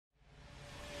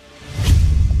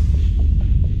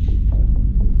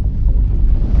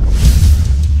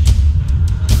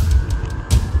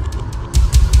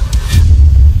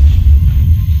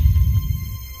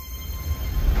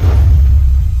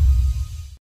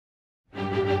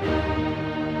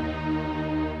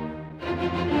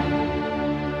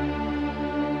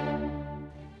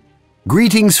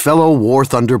Greetings, fellow War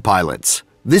Thunder pilots.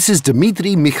 This is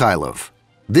Dmitry Mikhailov.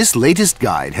 This latest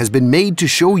guide has been made to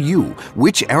show you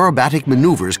which aerobatic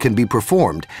maneuvers can be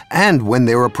performed and when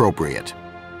they're appropriate.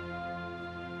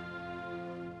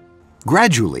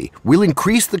 Gradually, we'll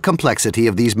increase the complexity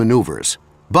of these maneuvers,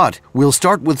 but we'll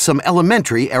start with some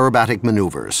elementary aerobatic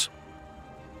maneuvers.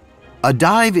 A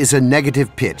dive is a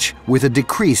negative pitch with a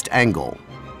decreased angle.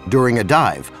 During a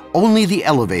dive, only the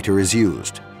elevator is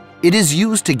used. It is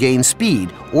used to gain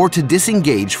speed or to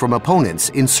disengage from opponents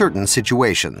in certain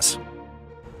situations.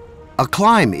 A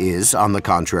climb is, on the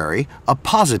contrary, a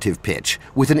positive pitch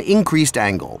with an increased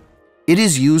angle. It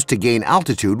is used to gain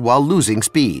altitude while losing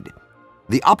speed.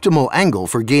 The optimal angle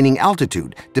for gaining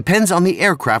altitude depends on the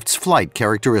aircraft's flight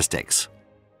characteristics.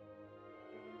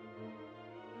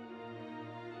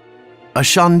 A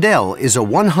Chandelle is a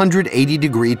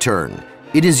 180-degree turn.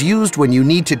 It is used when you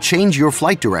need to change your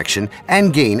flight direction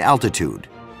and gain altitude.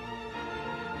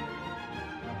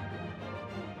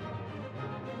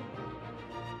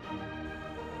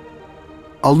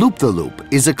 A loop-the-loop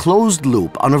is a closed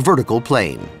loop on a vertical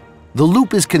plane. The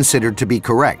loop is considered to be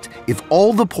correct if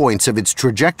all the points of its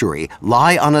trajectory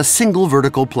lie on a single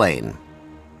vertical plane.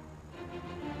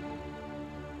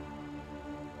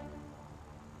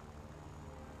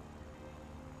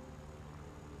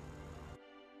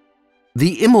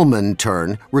 The Immelman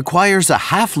turn requires a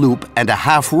half loop and a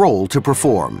half roll to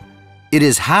perform. It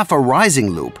is half a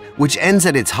rising loop, which ends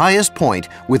at its highest point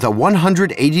with a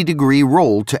 180-degree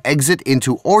roll to exit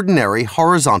into ordinary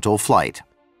horizontal flight.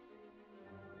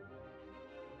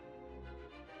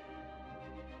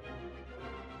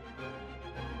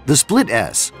 The split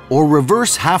S, or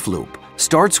reverse half loop,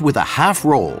 starts with a half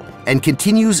roll and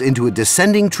continues into a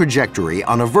descending trajectory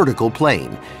on a vertical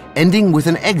plane, ending with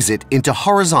an exit into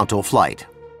horizontal flight.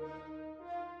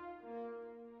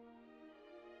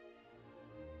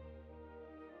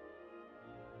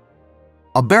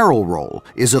 A barrel roll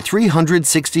is a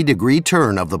 360-degree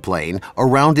turn of the plane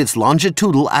around its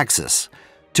longitudinal axis.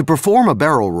 To perform a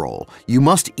barrel roll, you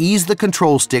must ease the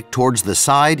control stick towards the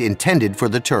side intended for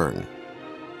the turn.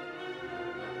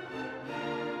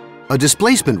 A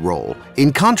displacement roll,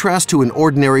 in contrast to an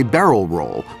ordinary barrel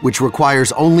roll, which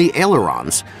requires only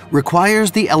ailerons,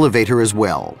 requires the elevator as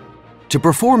well. To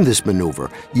perform this maneuver,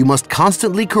 you must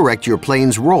constantly correct your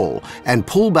plane's roll and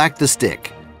pull back the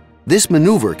stick. This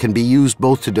maneuver can be used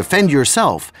both to defend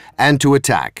yourself and to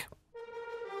attack.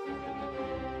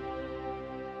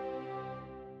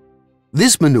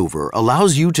 This maneuver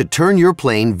allows you to turn your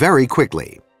plane very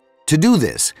quickly. To do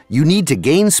this, you need to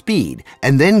gain speed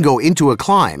and then go into a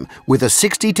climb with a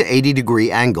 60 to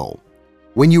 80-degree angle.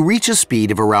 When you reach a speed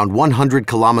of around 100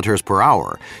 kilometers per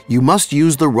hour, you must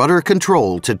use the rudder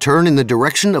control to turn in the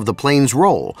direction of the plane's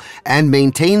roll and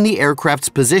maintain the aircraft's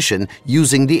position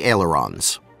using the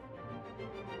ailerons.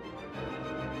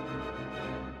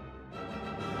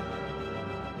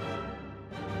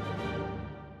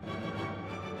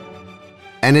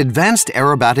 An advanced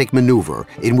aerobatic maneuver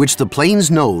in which the plane's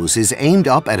nose is aimed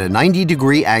up at a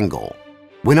 90-degree angle.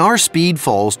 When our speed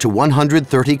falls to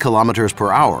 130 kilometers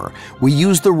per hour, we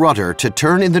use the rudder to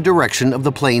turn in the direction of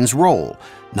the plane's roll,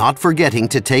 not forgetting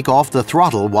to take off the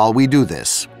throttle while we do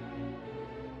this.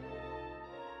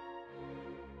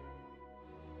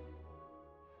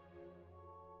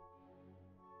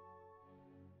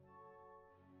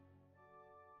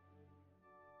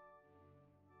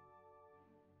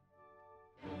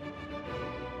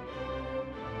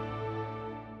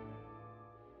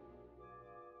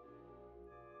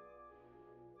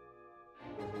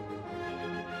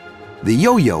 The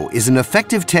yo-yo is an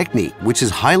effective technique which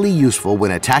is highly useful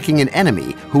when attacking an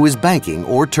enemy who is banking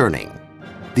or turning.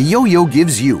 The yo-yo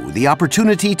gives you the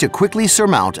opportunity to quickly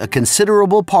surmount a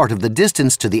considerable part of the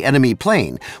distance to the enemy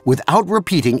plane without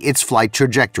repeating its flight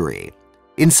trajectory.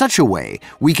 In such a way,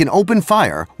 we can open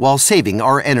fire while saving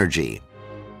our energy.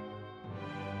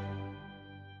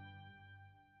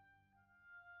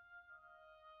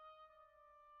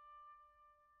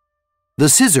 The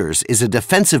scissors is a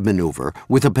defensive maneuver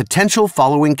with a potential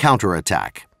following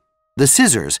counterattack. The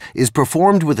scissors is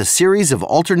performed with a series of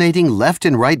alternating left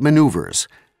and right maneuvers.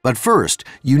 But first,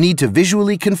 you need to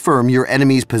visually confirm your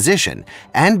enemy's position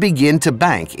and begin to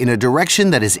bank in a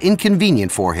direction that is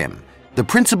inconvenient for him. The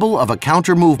principle of a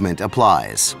counter movement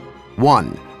applies.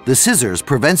 1. The scissors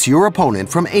prevents your opponent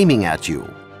from aiming at you.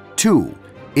 2.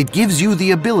 It gives you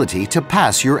the ability to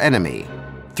pass your enemy.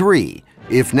 3.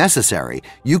 If necessary,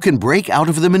 you can break out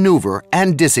of the maneuver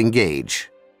and disengage.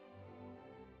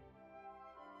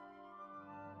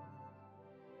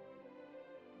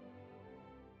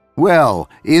 Well,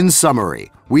 in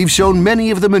summary, we've shown many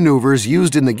of the maneuvers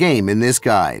used in the game in this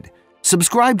guide.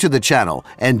 Subscribe to the channel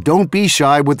and don't be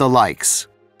shy with the likes.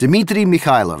 Dmitry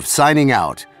Mikhailov signing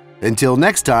out. Until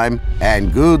next time,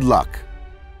 and good luck.